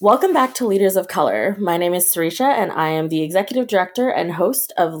Welcome back to Leaders of Color. My name is Sarisha, and I am the executive director and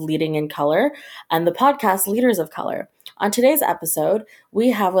host of Leading in Color and the podcast Leaders of Color. On today's episode, we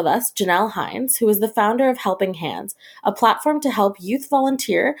have with us Janelle Hines, who is the founder of Helping Hands, a platform to help youth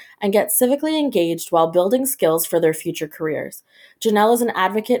volunteer and get civically engaged while building skills for their future careers. Janelle is an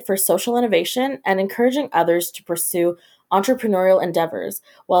advocate for social innovation and encouraging others to pursue entrepreneurial endeavors.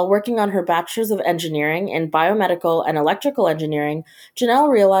 While working on her Bachelor's of Engineering in Biomedical and Electrical Engineering,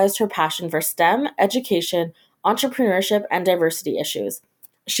 Janelle realized her passion for STEM, education, entrepreneurship, and diversity issues.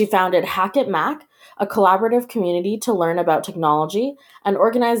 She founded Hack It Mac, a collaborative community to learn about technology, and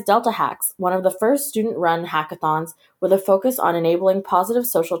organized Delta Hacks, one of the first student-run hackathons with a focus on enabling positive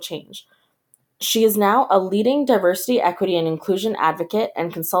social change. She is now a leading diversity, equity, and inclusion advocate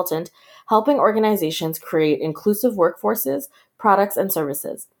and consultant, helping organizations create inclusive workforces, products, and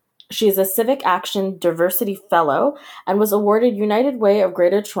services. She is a Civic Action Diversity Fellow and was awarded United Way of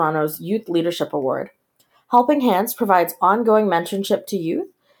Greater Toronto's Youth Leadership Award. Helping Hands provides ongoing mentorship to youth,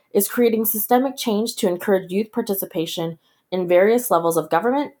 is creating systemic change to encourage youth participation in various levels of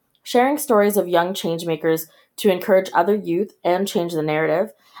government, sharing stories of young changemakers to encourage other youth and change the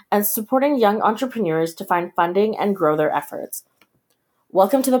narrative, and supporting young entrepreneurs to find funding and grow their efforts.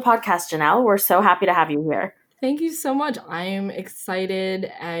 Welcome to the podcast, Janelle. We're so happy to have you here. Thank you so much. I'm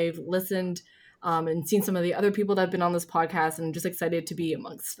excited. I've listened and seen some of the other people that have been on this podcast, and I'm just excited to be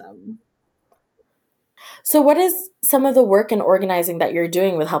amongst them. So what is some of the work and organizing that you're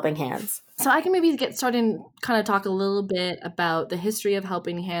doing with Helping Hands? So I can maybe get started and kind of talk a little bit about the history of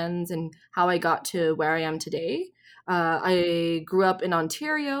Helping Hands and how I got to where I am today. I grew up in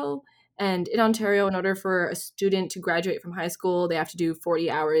Ontario, and in Ontario, in order for a student to graduate from high school, they have to do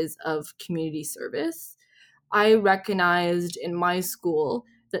 40 hours of community service. I recognized in my school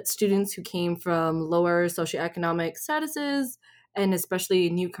that students who came from lower socioeconomic statuses and especially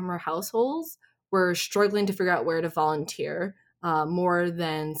newcomer households were struggling to figure out where to volunteer more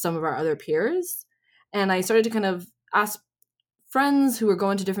than some of our other peers. And I started to kind of ask friends who were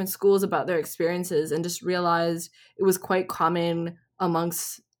going to different schools about their experiences and just realized it was quite common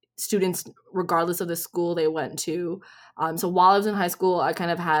amongst students, regardless of the school they went to. So while I was in high school, I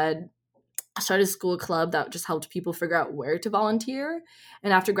kind of had started a school club that just helped people figure out where to volunteer.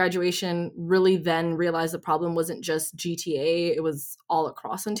 And after graduation, really then realized the problem wasn't just GTA, it was all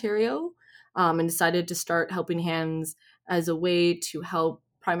across Ontario, and decided to start Helping Hands as a way to help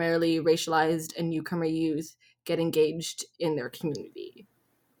primarily racialized and newcomer youth get engaged in their community.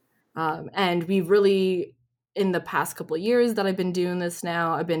 And we really, in the past couple of years that I've been doing this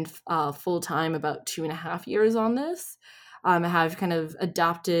now, I've been full-time about 2.5 years on this. I have kind of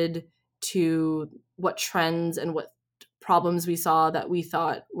adapted to what trends and what problems we saw that we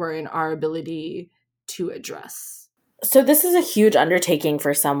thought were in our ability to address. So this is a huge undertaking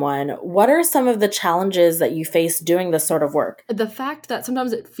for someone. What are some of the challenges that you face doing this sort of work? The fact that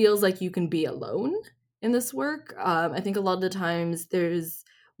sometimes it feels like you can be alone in this work. I think a lot of the times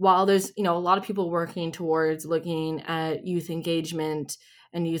while there's a lot of people working towards looking at youth engagement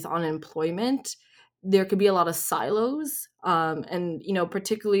and youth unemployment, there could be a lot of silos, and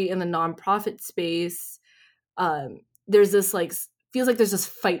particularly in the nonprofit space, there's this feels like there's this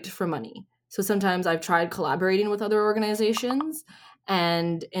fight for money. So sometimes I've tried collaborating with other organizations,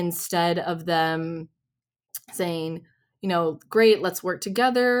 and instead of them saying, great, let's work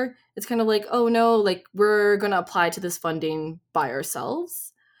together, it's kind of like, oh no, we're going to apply to this funding by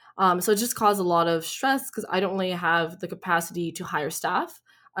ourselves. So it just caused a lot of stress because I don't really have the capacity to hire staff.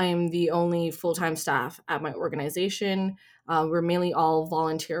 I'm the only full-time staff at my organization. We're mainly all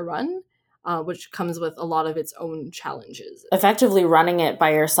volunteer run, which comes with a lot of its own challenges. Effectively running it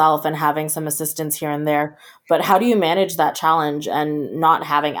by yourself and having some assistance here and there. But how do you manage that challenge and not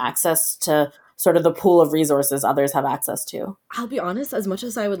having access to sort of the pool of resources others have access to? I'll be honest, as much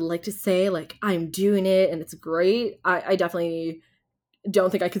as I would like to say, I'm doing it and it's great, I definitely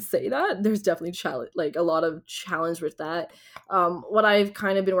don't think I could say that. There's definitely a lot of challenge with that. What I've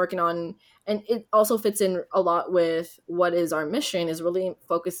kind of been working on, and it also fits in a lot with what is our mission, is really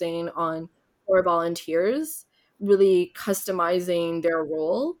focusing on core volunteers, really customizing their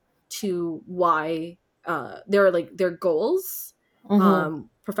role to why their goals,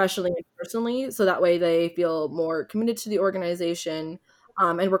 professionally and personally, so that way they feel more committed to the organization.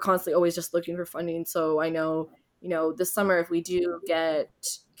 And we're constantly always just looking for funding. So I know this summer, if we do get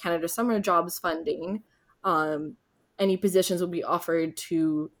Canada Summer Jobs funding, any positions will be offered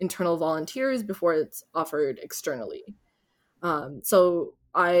to internal volunteers before it's offered externally. So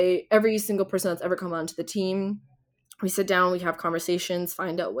every single person that's ever come onto the team, we sit down, we have conversations,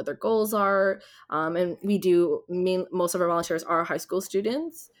 find out what their goals are, and most of our volunteers are high school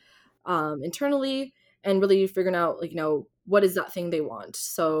students, internally, and really figuring out, like, what is that thing they want.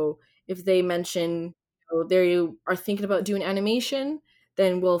 So if they mention, they are thinking about doing animation,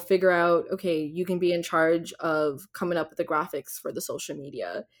 then we'll figure out, okay, you can be in charge of coming up with the graphics for the social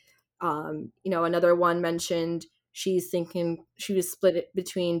media. Another one mentioned she's thinking she was split it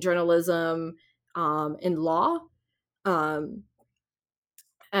between journalism, and law. um,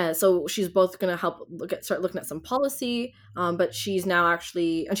 so she's both going to help start looking at some policy, but she's now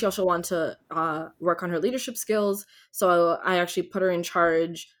actually, and she also wants to work on her leadership skills. So I actually put her in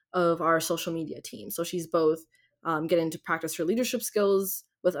charge of our social media team. So she's both getting to practice her leadership skills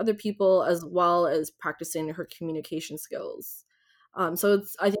with other people as well as practicing her communication skills. I think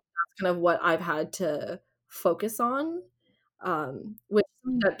that's kind of what I've had to focus on, which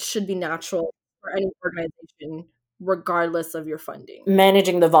that should be natural for any organization regardless of your funding.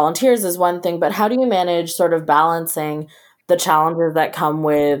 Managing the volunteers is one thing, but how do you manage sort of balancing the challenges that come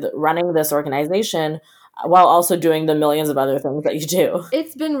with running this organization while also doing the millions of other things that you do?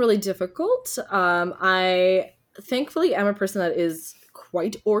 It's been really difficult. I thankfully am a person that is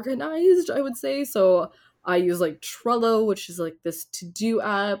quite organized, I would say. So I use like Trello, which is like this to-do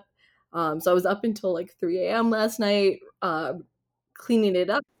app. So I was up until like 3 a.m. last night, cleaning it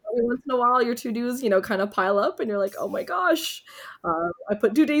up. Every once in a while, your to-dos, kind of pile up, and you're like, oh my gosh, I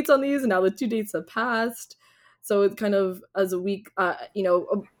put due dates on these, and now the due dates have passed. So it's kind of, as a week, a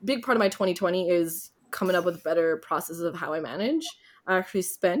big part of my 2020 is coming up with better processes of how I manage. I actually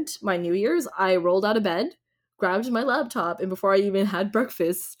spent my New Year's, I rolled out of bed, grabbed my laptop, and before I even had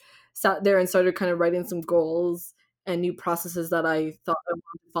breakfast, sat there and started kind of writing some goals and new processes that I thought I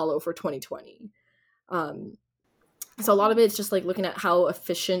wanted to follow for 2020. Um, so a lot of it's just like looking at how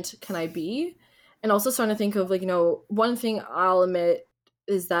efficient can I be, and also starting to think of, like, one thing I'll admit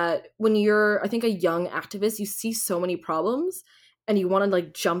is that when you're, I think, a young activist, you see so many problems and you want to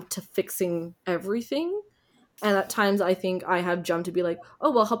like jump to fixing everything. And at times I think I have jumped to be like,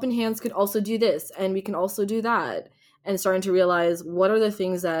 oh well, Helping Hands could also do this and we can also do that, and starting to realize what are the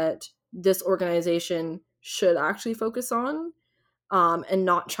things that this organization should actually focus on, and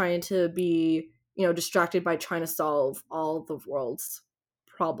not trying to be, distracted by trying to solve all the world's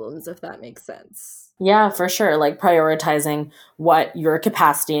problems, if that makes sense. Yeah, for sure. Like prioritizing what your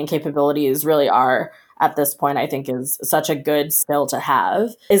capacity and capabilities really are at this point, I think is such a good skill to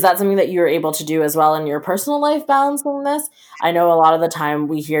have. Is that something that you're able to do as well in your personal life, balancing this? I know a lot of the time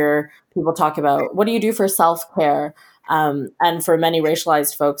we hear people talk about what do you do for self care? And for many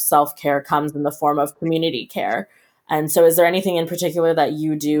racialized folks, self care comes in the form of community care. And so, is there anything in particular that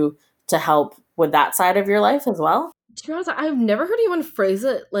you do to help with that side of your life as well? To be honest, I've never heard anyone phrase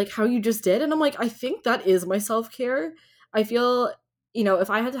it like how you just did, and I'm like, I think that is my self-care. I feel, if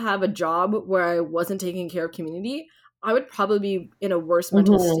I had to have a job where I wasn't taking care of community, I would probably be in a worse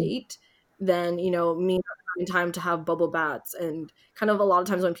mental Mm-hmm. state than, me not having time to have bubble baths. And kind of a lot of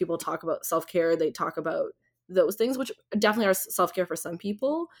times when people talk about self-care, they talk about those things, which definitely are self-care for some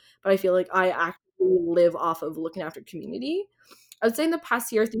people, but I feel like I actually live off of looking after community. I would say in the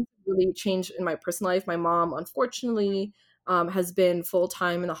past year, things have really changed in my personal life. My mom, unfortunately, has been full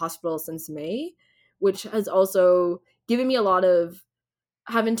time in the hospital since May, which has also given me a lot of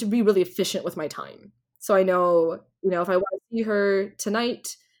having to be really efficient with my time. So I know, if I want to see her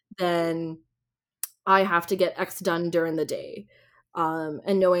tonight, then I have to get X done during the day.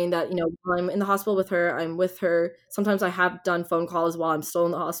 And knowing that, while I'm in the hospital with her, I'm with her. Sometimes I have done phone calls while I'm still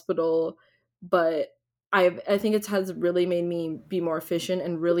in the hospital, but I think it has really made me be more efficient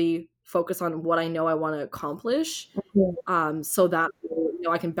and really focus on what I know I want to accomplish. So that,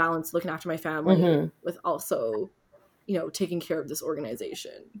 I can balance looking after my family Mm-hmm. with also, taking care of this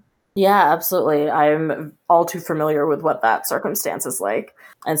organization. Yeah, absolutely. I'm all too familiar with what that circumstance is like.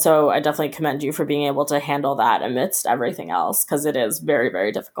 And so I definitely commend you for being able to handle that amidst everything else because it is very,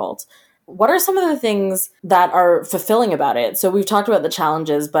 very difficult. What are some of the things that are fulfilling about it? So we've talked about the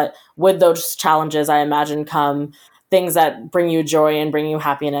challenges, but with those challenges, I imagine come things that bring you joy and bring you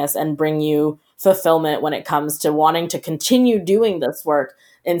happiness and bring you fulfillment when it comes to wanting to continue doing this work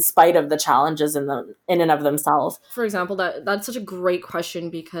in spite of the challenges in and of themselves. For example, that's such a great question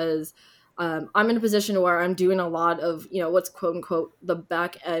because I'm in a position where I'm doing a lot of, what's quote unquote the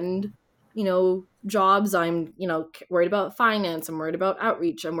back end, jobs. I'm, worried about finance. I'm worried about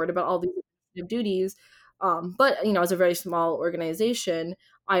outreach. I'm worried about all these duties. But as a very small organization,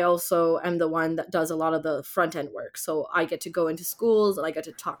 I also am the one that does a lot of the front end work. So I get to go into schools and I get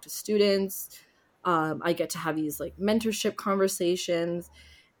to talk to students. I get to have these like mentorship conversations,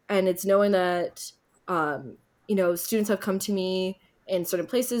 and it's knowing that, um, students have come to me in certain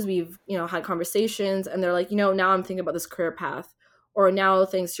places. We've, had conversations, and they're like, now I'm thinking about this career path, or now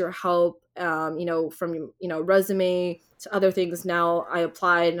thanks to your help, from, resume to other things, now I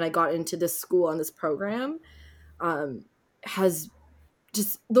applied and I got into this school and this program, has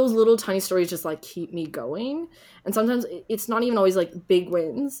just those little tiny stories just like keep me going. And sometimes it's not even always like big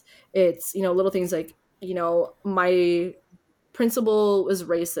wins. It's, little things like, my principal was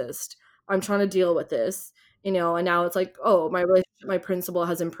racist. I'm trying to deal with this, and now it's like, oh, my relationship with my principal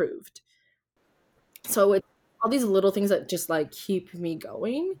has improved. So it's all these little things that just like keep me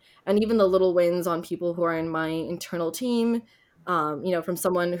going. And even the little wins on people who are in my internal team, from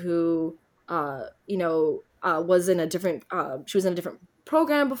someone who, was in a different, she was in a different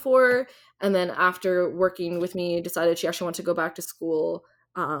program before. And then after working with me, decided she actually wanted to go back to school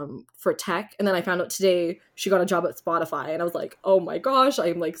for tech. And then I found out today she got a job at Spotify. And I was like, oh my gosh,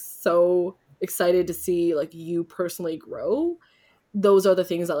 I'm like so excited to see like you personally grow. Those are the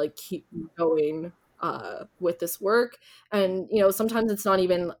things that like keep me going with this work. And sometimes it's not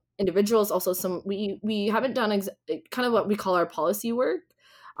even individuals. Also, some we haven't done kind of what we call our policy work.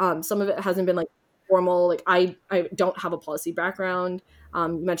 Some of it hasn't been like formal. Like I don't have a policy background.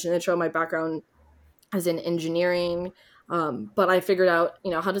 You mentioned in the intro, my background is in engineering. But I figured out,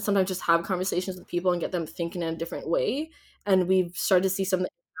 how to sometimes just have conversations with people and get them thinking in a different way. And we've started to see some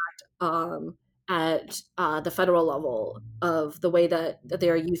um, at the federal level of the way that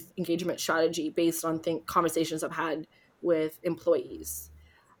their youth engagement strategy based on conversations I've had with employees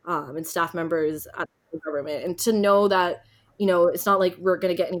and staff members at the government. And to know that, it's not like we're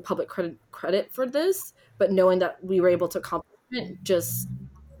going to get any public credit for this, but knowing that we were able to accomplish it just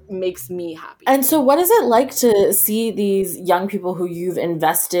makes me happy. And so, what is it like to see these young people who you've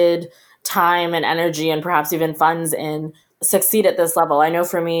invested time and energy and perhaps even funds in succeed at this level? I know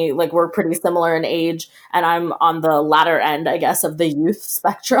for me, like we're pretty similar in age, and I'm on the latter end, I guess, of the youth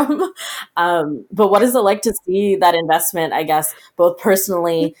spectrum. But what is it like to see that investment, I guess, both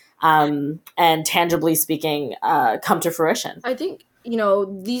personally and tangibly speaking, come to fruition? I think,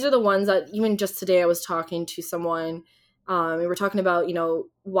 these are the ones that even just today I was talking to someone, and we're talking about,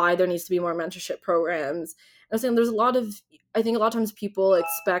 why there needs to be more mentorship programs. And I was saying I think a lot of times people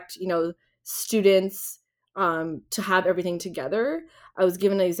expect, students to have everything together. I was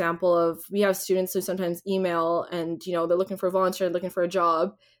given an example of, we have students who sometimes email and, they're looking for a volunteer, looking for a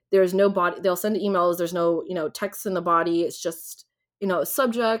job. There's no body, they'll send emails. There's no, text in the body. It's just, a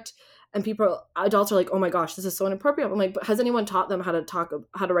subject. And adults are like, oh my gosh, this is so inappropriate. I'm like, but has anyone taught them how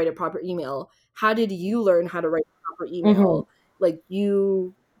to write a proper email? How did you learn how to write a proper email? Like,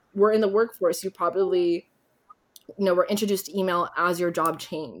 you were in the workforce, you probably, were introduced to email as your job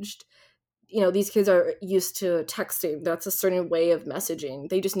changed. These kids are used to texting. That's a certain way of messaging.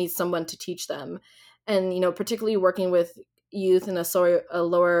 They just need someone to teach them. And, particularly working with youth in a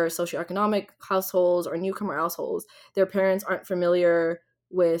lower socioeconomic households or newcomer households, their parents aren't familiar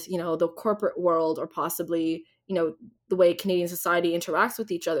with, the corporate world or possibly, the way Canadian society interacts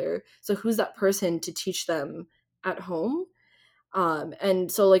with each other. So who's that person to teach them at home?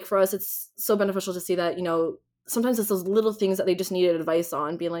 And so like for us, it's so beneficial to see that, sometimes it's those little things that they just needed advice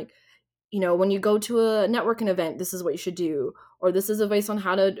on, being like, when you go to a networking event, this is what you should do, or this is advice on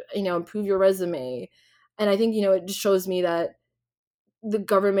how to, improve your resume. And I think, it just shows me that the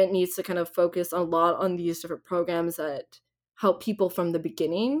government needs to kind of focus a lot on these different programs that help people from the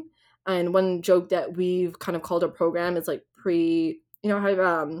beginning. And one joke that we've kind of called a program is like preventative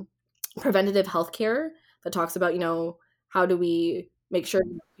healthcare, that talks about, how do we make sure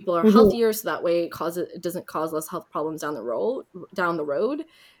people are healthier so that way it doesn't cause less health problems down the road.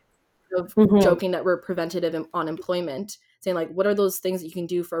 Of joking that we're preventative on employment, saying like, what are those things that you can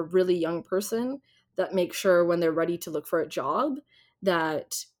do for a really young person that make sure when they're ready to look for a job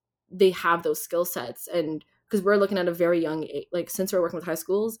that they have those skill sets. And because we're looking at a very young age, like since we're working with high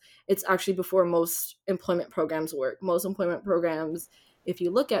schools, it's actually before most employment programs work. Most employment programs, if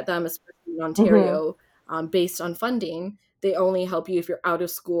you look at them, especially in Ontario, based on funding, they only help you if you're out of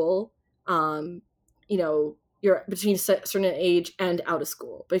school, you're between a certain age and out of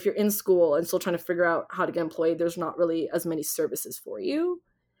school. But if you're in school and still trying to figure out how to get employed, there's not really as many services for you.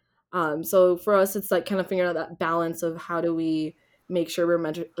 So for us, it's like kind of figuring out that balance of how do we make sure we're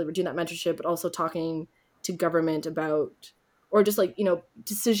doing that mentorship, but also talking to government about, or just like,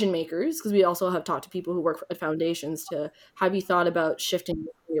 decision makers, because we also have talked to people who work at foundations to, have you thought about shifting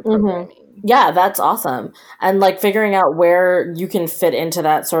your programming? Yeah, that's awesome. And like figuring out where you can fit into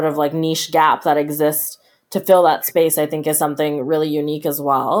that sort of like niche gap that exists to fill that space, I think is something really unique as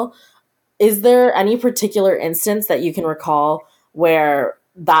well. Is there any particular instance that you can recall where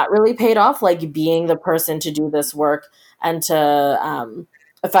that really paid off, like being the person to do this work and to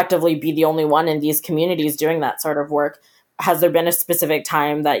effectively be the only one in these communities doing that sort of work? Has there been a specific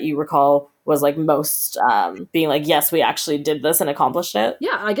time that you recall was like most being like, yes, we actually did this and accomplished it?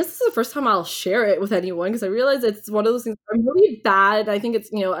 Yeah, I guess this is the first time I'll share it with anyone because I realize it's one of those things I'm really bad. I think it's,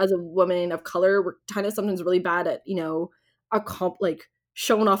 as a woman of color, we're kind of sometimes really bad at, like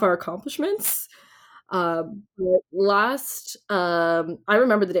showing off our accomplishments. I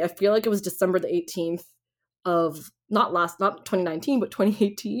remember the day, I feel like it was December the 18th of not 2019, but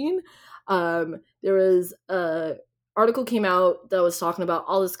 2018. There was a article came out that was talking about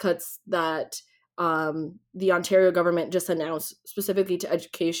all these cuts that the Ontario government just announced specifically to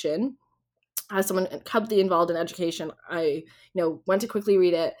education. As someone heavily involved in education, I went to quickly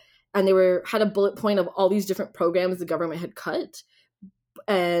read it, and they had a bullet point of all these different programs the government had cut.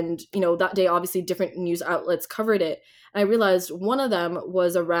 And that day, obviously, different news outlets covered it. And I realized one of them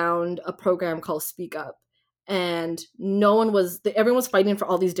was around a program called Speak Up, and everyone was fighting for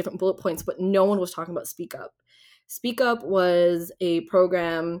all these different bullet points, but no one was talking about Speak Up. Speak Up was a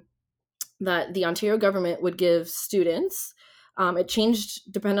program that the Ontario government would give students. It changed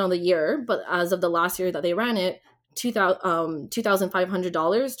depending on the year, but as of the last year that they ran it,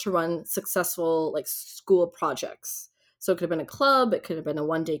 $2,500 to run successful like school projects. So it could have been a club, it could have been a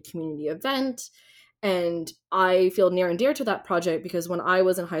one-day community event. And I feel near and dear to that project because when I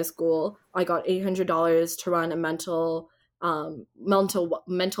was in high school, I got $800 to run a mental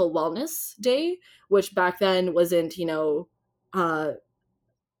wellness day, which back then wasn't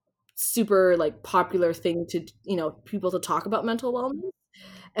super like popular thing to people to talk about mental wellness.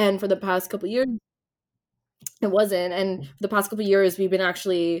 And for the past couple of years it wasn't. And for the past couple of years we've been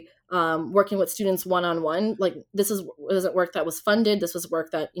actually working with students one-on-one. Like this wasn't work that was funded, this was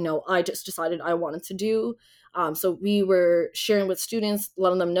work that I just decided I wanted to do. So we were sharing with students,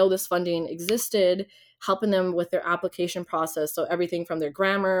 letting them know this funding existed, helping them with their application process. So everything from their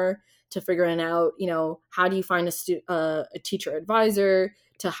grammar to figuring out how do you find a teacher advisor,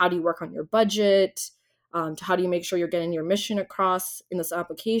 to how do you work on your budget, to how do you make sure you're getting your mission across in this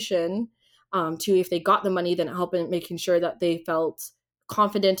application, to if they got the money, then helping making sure that they felt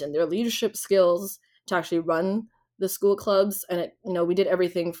confident in their leadership skills to actually run the school clubs. And we did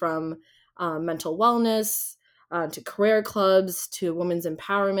everything from mental wellness to career clubs to women's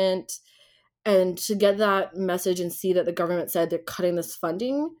empowerment. And to get that message and see that the government said they're cutting this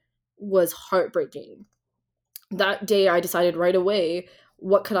funding was heartbreaking. That day I decided right away,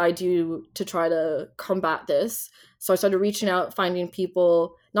 what could I do to try to combat this? So I started reaching out, finding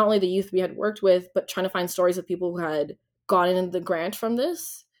people, not only the youth we had worked with, but trying to find stories of people who had gotten the grant from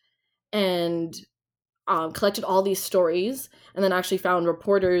this, and collected all these stories, and then actually found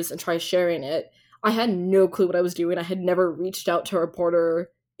reporters and tried sharing it. I had no clue what I was doing. I had never reached out to a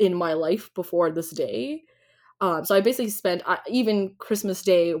reporter in my life before this day. So I basically spent even Christmas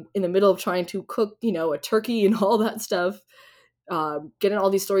Day in the middle of trying to cook, a turkey and all that stuff, getting all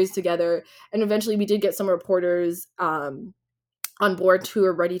these stories together. And eventually we did get some reporters on board who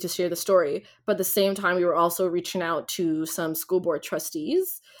were ready to share the story. But at the same time, we were also reaching out to some school board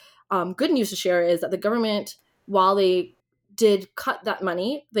trustees. Good news to share is that the government, while they did cut that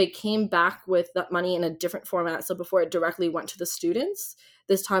money, they came back with that money in a different format. So before it directly went to the students,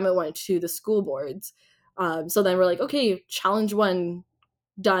 this time it went to the school boards. So then we're like, okay, challenge one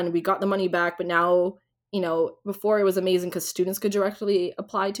done. We got the money back, but now, before it was amazing because students could directly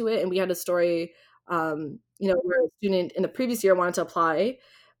apply to it. And we had a story, where a student in the previous year wanted to apply,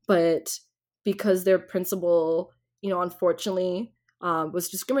 but because their principal, unfortunately, was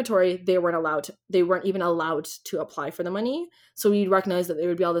discriminatory, they weren't even allowed to apply for the money. So we recognized that there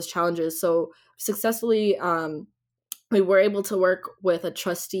would be all these challenges. So successfully, we were able to work with a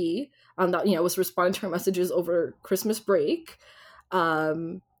trustee that was responding to our messages over Christmas break,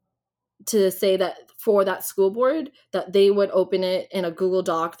 to say that for that school board that they would open it in a Google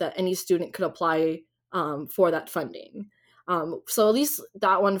Doc that any student could apply for that funding. So at least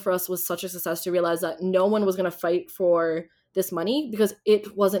that one for us was such a success to realize that no one was going to fight for this money because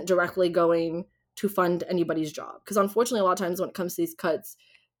it wasn't directly going to fund anybody's job. Because unfortunately, a lot of times when it comes to these cuts,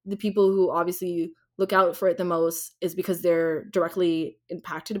 the people who obviously look out for it the most is because they're directly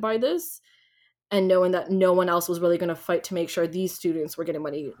impacted by this, and knowing that no one else was really going to fight to make sure these students were getting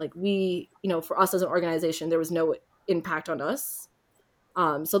money. Like for us as an organization, there was no impact on us.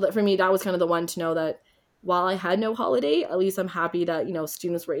 So that for me, that was kind of the one to know that while I had no holiday, at least I'm happy that,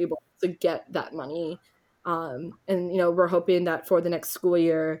 students were able to get that money. And, we're hoping that for the next school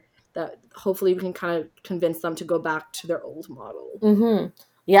year that hopefully we can kind of convince them to go back to their old model. Mm-hmm.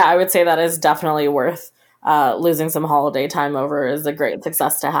 Yeah, I would say that is definitely worth losing some holiday time over is a great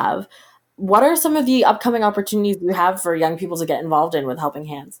success to have. What are some of the upcoming opportunities you have for young people to get involved in with Helping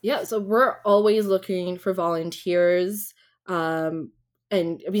Hands? Yeah, so we're always looking for volunteers.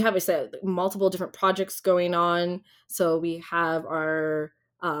 And we have, I said, multiple different projects going on. So we have our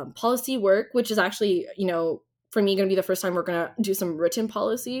policy work, which is actually, for me, going to be the first time we're going to do some written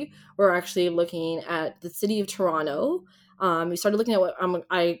policy. We're actually looking at the city of Toronto. We started looking at what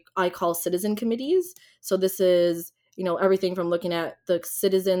I call citizen committees. So this is, everything from looking at the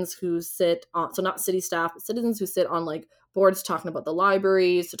citizens who sit on, so not city staff, but citizens who sit on like boards talking about the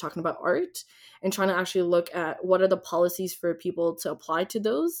libraries to talking about art, and trying to actually look at what are the policies for people to apply to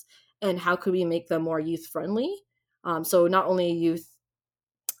those and how could we make them more youth friendly. So not only youth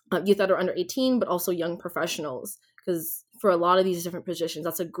that are under 18, but also young professionals, because for a lot of these different positions,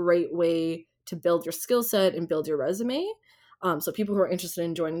 that's a great way to build your skill set and build your resume. So people who are interested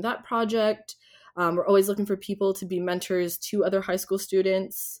in joining that project, we're always looking for people to be mentors to other high school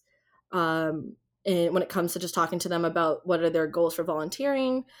students. And when it comes to just talking to them about what are their goals for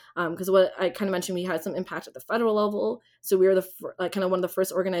volunteering, because what I kind of mentioned, we had some impact at the federal level. So we were kind of one of the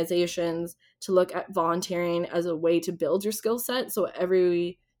first organizations to look at volunteering as a way to build your skill set. So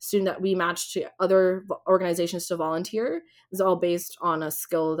every student that we match to other organizations to volunteer is all based on a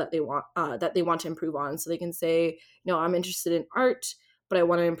skill that they want to improve on. So they can say, I'm interested in art, but I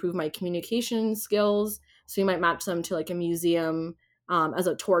want to improve my communication skills. So you might match them to like a museum as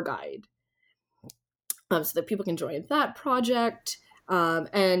a tour guide, so that people can join that project.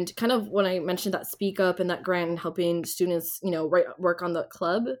 And kind of when I mentioned that Speak Up and that grant and helping students, work on the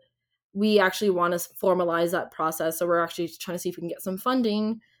club, we actually want to formalize that process. So we're actually trying to see if we can get some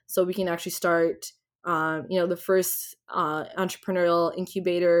funding so we can actually start, the first entrepreneurial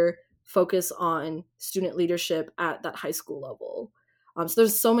incubator focus on student leadership at that high school level. So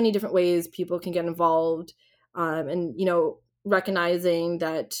there's so many different ways people can get involved, and recognizing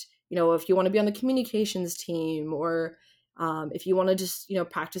that, if you want to be on the communications team, or if you want to just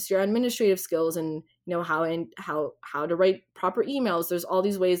practice your administrative skills and how to write proper emails, there's all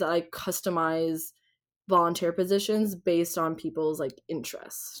these ways that I customize volunteer positions based on people's like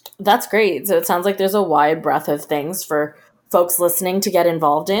interest. That's great. So it sounds like there's a wide breadth of things for folks listening to get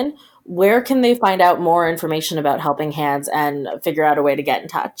involved in. Where can they find out more information about Helping Hands and figure out a way to get in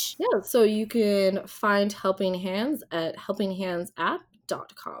touch? Yeah, so you can find Helping Hands at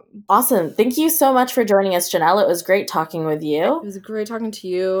helpinghandsapp.com. Awesome. Thank you so much for joining us, Janelle. It was great talking with you. It was great talking to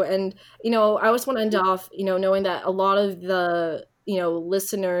you. And, I always want to end off, knowing that a lot of the,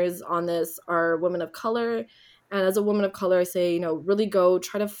 listeners on this are women of color. And as a woman of color, I say, really go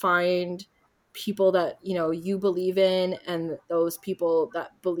try to find people that, you believe in, and those people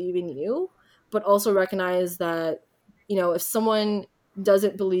that believe in you, but also recognize that, if someone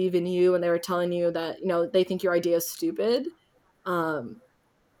doesn't believe in you and they're telling you that, they think your idea is stupid,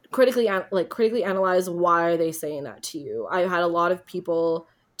 critically analyze why are they saying that to you. I had a lot of people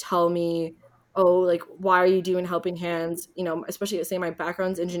tell me, oh, like, why are you doing Helping Hands, especially say my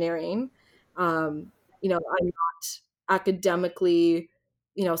background's engineering. I'm not academically,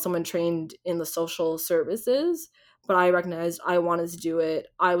 someone trained in the social services, but I recognized I wanted to do it.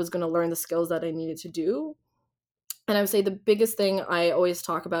 I was going to learn the skills that I needed to do. And I would say the biggest thing I always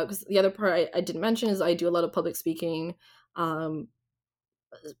talk about, because the other part I didn't mention, is I do a lot of public speaking,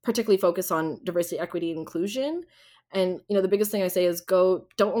 particularly focus on diversity, equity, and inclusion. And the biggest thing I say is don't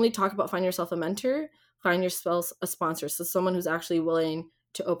only talk about finding yourself a mentor, find yourself a sponsor, so someone who's actually willing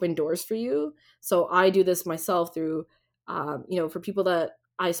to open doors for you. So I do this myself through for people that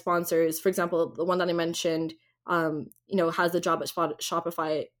I sponsor is, for example, the one that I mentioned, has the job at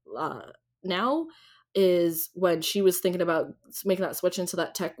Shopify now, is when she was thinking about making that switch into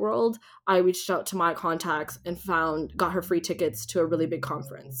that tech world, I reached out to my contacts and got her free tickets to a really big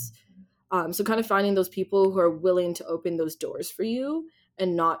conference. So kind of finding those people who are willing to open those doors for you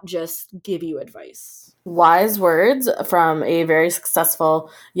and not just give you advice. Wise words from a very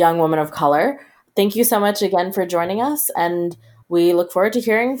successful young woman of color. Thank you so much again for joining us, and we look forward to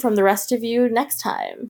hearing from the rest of you next time.